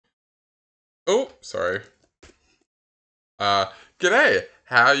Oh, sorry. G'day,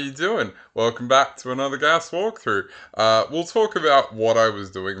 how you doing? Welcome back to another gas walkthrough. We'll talk about what I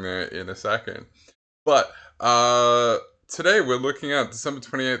was doing there in a second. But, today we're looking at December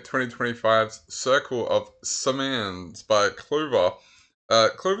 28th, 2025's Circle of Summands by Clover.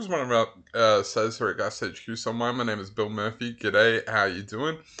 Clover's one of our says here at Gas HQ somewhere. My name is Bill Murphy. G'day, how you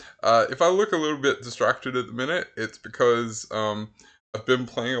doing? If I look a little bit distracted at the minute, it's because, I've been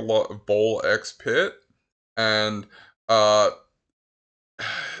playing a lot of Bowl X Pit, and uh,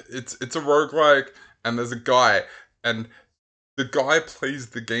 it's a roguelike, and there's a guy, and the guy plays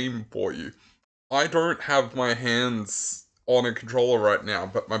the game for you. I don't have my hands on a controller right now,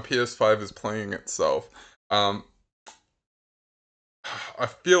 but my PS5 is playing itself. Um, I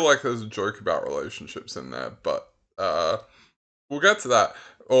feel like there's a joke about relationships in there, but we'll get to that.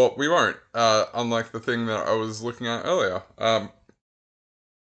 Or we won't, unlike the thing that I was looking at earlier.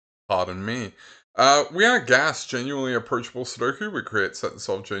 Pardon me. We are Gas, genuinely approachable Sudoku. We create, set, and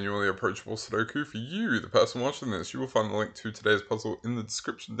solve genuinely approachable Sudoku for you, the person watching this. You will find the link to today's puzzle in the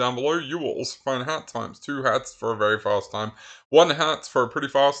description down below. You will also find hat times. 2 hats for a very fast time, 1 hat for a pretty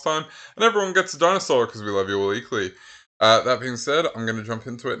fast time, and everyone gets a dinosaur because we love you all equally. That being said, I'm going to jump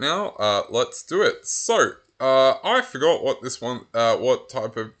into it now. Let's do it. So, I forgot what this one, what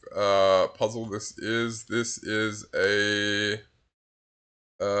type of puzzle this is. This is a...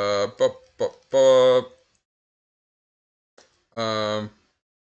 Clover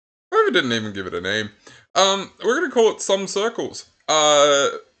didn't even give it a name. We're gonna call it Sum Circles.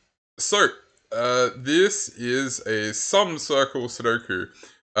 This is a Sum Circle Sudoku.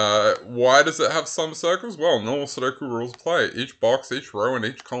 Why does it have Sum Circles? Well, normal Sudoku rules apply. Each box, each row, and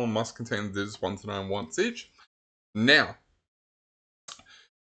each column must contain the digits 1 to 9 once each. Now,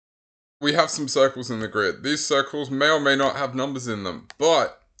 we have some circles in the grid. These circles may or may not have numbers in them,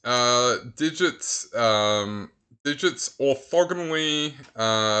 but digits orthogonally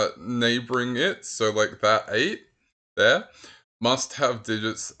neighboring it, so like that 8 there, must have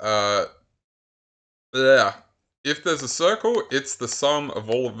digits yeah. If there's a circle, it's the sum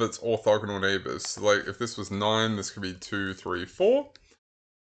of all of its orthogonal neighbors. So like if this was 9, this could be 2, 3, 4.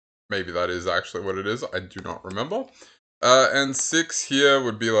 Maybe that is actually what it is, I do not remember. And 6 here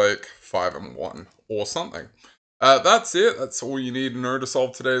would be like 5 and 1 or something. That's it. That's all you need to know to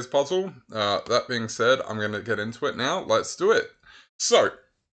solve today's puzzle. That being said, I'm going to get into it now. Let's do it. So,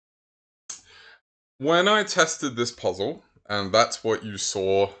 when I tested this puzzle, and that's what you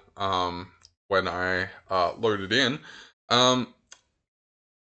saw when I loaded in, when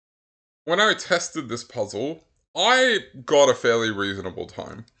I tested this puzzle, I got a fairly reasonable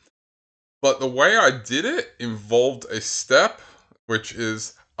time. But the way I did it involved a step which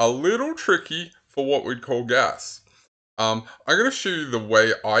is a little tricky for what we'd call gas. I'm going to show you the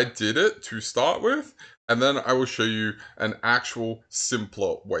way I did it to start with, and then I will show you an actual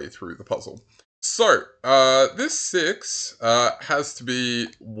simpler way through the puzzle. So, this 6 has to be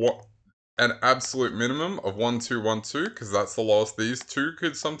an absolute minimum of 1, 2, 1, 2, because that's the lowest these two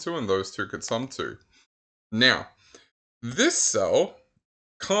could sum to, and those two could sum to. Now, this cell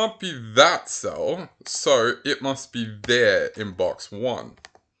can't be that cell, so it must be there in box 1.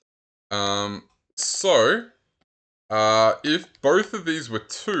 If both of these were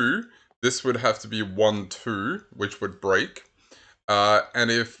 2, this would have to be 1, 2, which would break.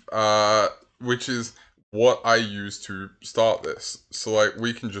 Which is what I use to start this. So like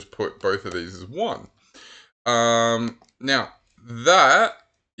we can just put both of these as 1. Now, that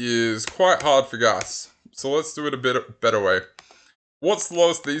is quite hard for gas. So let's do it a bit better way. What's the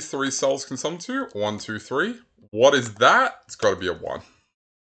lowest these 3 cells can sum to? 1, 2, 3. What is that? It's got to be a 1.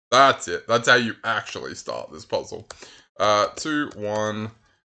 That's it. That's how you actually start this puzzle. 2, 1.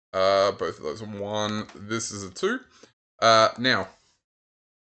 Both of those are 1. This is a 2. Now,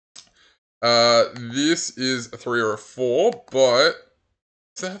 this is a 3 or a 4, but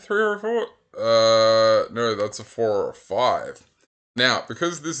is that a 3 or a 4? No, that's a 4 or a 5. Now,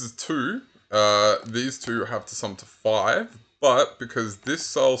 because this is 2, these two have to sum to 5. But because this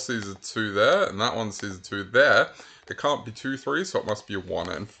cell sees a 2 there, and that one sees a 2 there, it can't be 2, 3, so it must be 1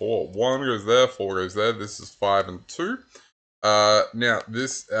 and 4. 1 goes there, 4 goes there. This is 5 and 2. Now,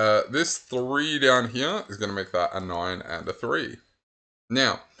 this 3 down here is going to make that a 9 and a 3.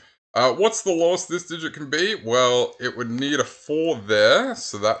 Now, what's the lowest this digit can be? Well, it would need a 4 there,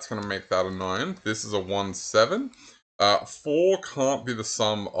 so that's going to make that a 9. This is a 1, 7. 4 can't be the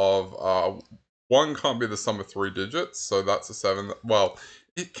sum of... 1 can't be the sum of 3 digits, so that's a 7. Well,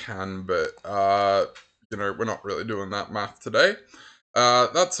 it can, but, you know, we're not really doing that math today.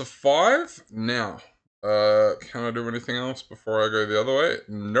 That's a 5. Now, Can I do anything else before I go the other way?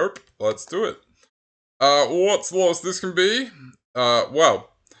 Nope. Let's do it. What's the lowest this can be? Well,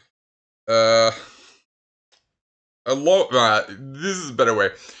 a lot. This is a better way.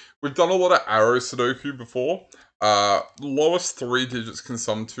 We've done a lot of arrow Sudoku before. Lowest 3 digits can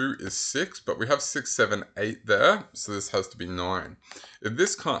sum to is 6, but we have 6, 7, 8 there, so this has to be 9. If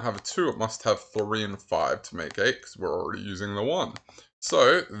this can't have a 2, it must have 3 and 5 to make 8, because we're already using the 1.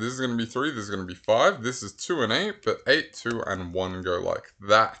 So, this is going to be 3, this is going to be 5, this is 2 and 8, but 8, 2, and 1 go like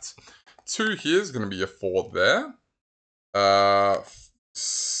that. 2 here is going to be a 4 there.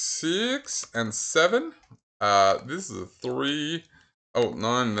 6 and 7. This is a 3. Oh,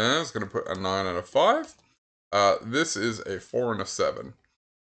 9 there is going to put a 9 and a 5. This is a 4 and a 7.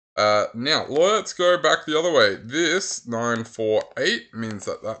 Now, let's go back the other way. This 9, 4, 8 means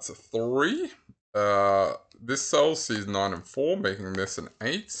that that's a 3. This cell sees 9 and 4, making this an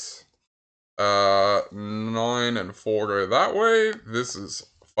 8. 9 and 4 go that way. This is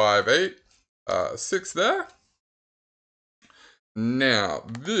 5, 8. 6 there. Now,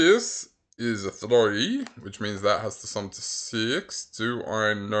 this is a 3, which means that has to sum to 6. Do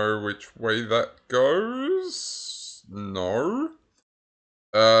I know which way that goes? No.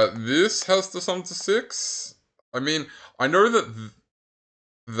 This has to sum to 6. I mean, I know that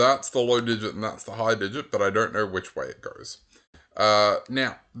that's the low digit and that's the high digit, but I don't know which way it goes.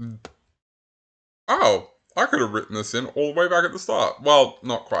 Now. Oh, I could have written this in all the way back at the start. Well,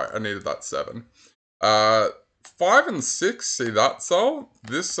 not quite. I needed that 7. 5 and 6 see that cell.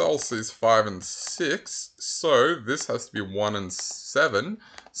 This cell sees 5 and 6. So this has to be 1 and 7.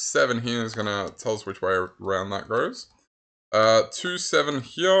 7 here is going to tell us which way around that goes. 2, 7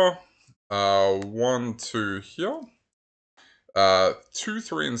 here. 1, 2 here. 2,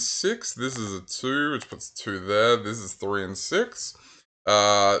 3, and 6. This is a 2, which puts 2 there. This is 3 and 6.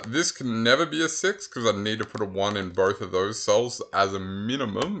 This can never be a 6 because I need to put a 1 in both of those cells as a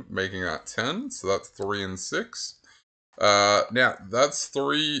minimum, making that 10. So that's 3 and 6. Now, that's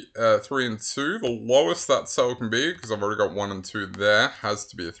 3 and 2. The lowest that cell can be, because I've already got 1 and 2 there, has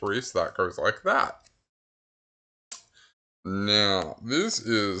to be a 3, so that goes like that. Now, this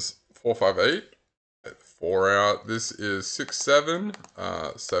is 4, 5, 8. 4 out. This is 6, 7.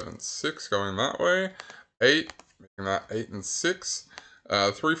 7, 6 going that way. 8, making that 8 and 6.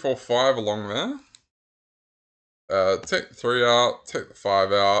 3, 4, 5 along there. Take the 3 out, take the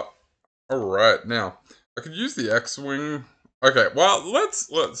 5 out. Alright, now, I could use the X-Wing. Okay, well, let's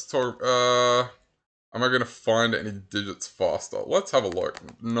talk, am I going to find any digits faster? Let's have a look.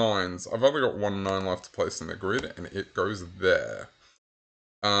 9s. I've only got 1 9 left to place in the grid, and it goes there.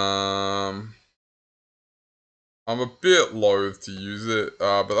 I'm a bit loath to use it,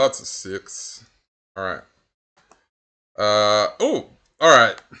 but that's a 6. Alright. Oh,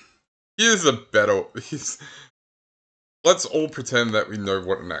 alright. Here's a better... Let's all pretend that we know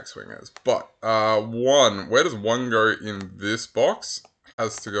what an X-Wing is. But, 1. Where does 1 go in this box?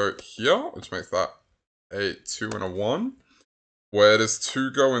 Has to go here, which makes that a 2 and a 1. Where does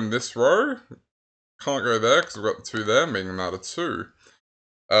 2 go in this row? Can't go there, because we've got the 2 there, making that a 2.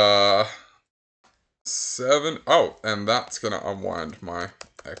 7. Oh, and that's going to unwind my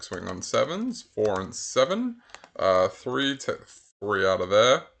X-Wing on 7s. 4 and 7. 3, take the 3 out of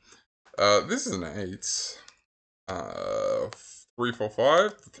there. This is an 8. 3, 4,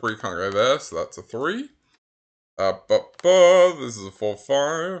 5. The 3 can't go there, so that's a 3. This is a 4,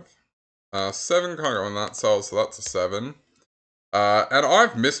 5. 7 can't go in that cell, so that's a 7. And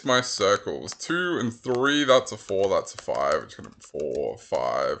I've missed my circles. 2 and 3, that's a 4, that's a 5. Which is going to be 4,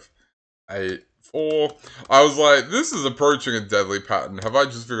 5, 8, 4. I was like, this is approaching a deadly pattern. Have I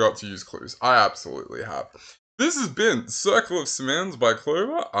just forgot to use clues? I absolutely have. This has been Circle of Summands by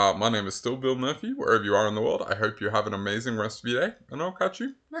Clover. My name is still Bill Murphy, wherever you are in the world. I hope you have an amazing rest of your day, and I'll catch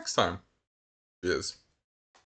you next time. Cheers.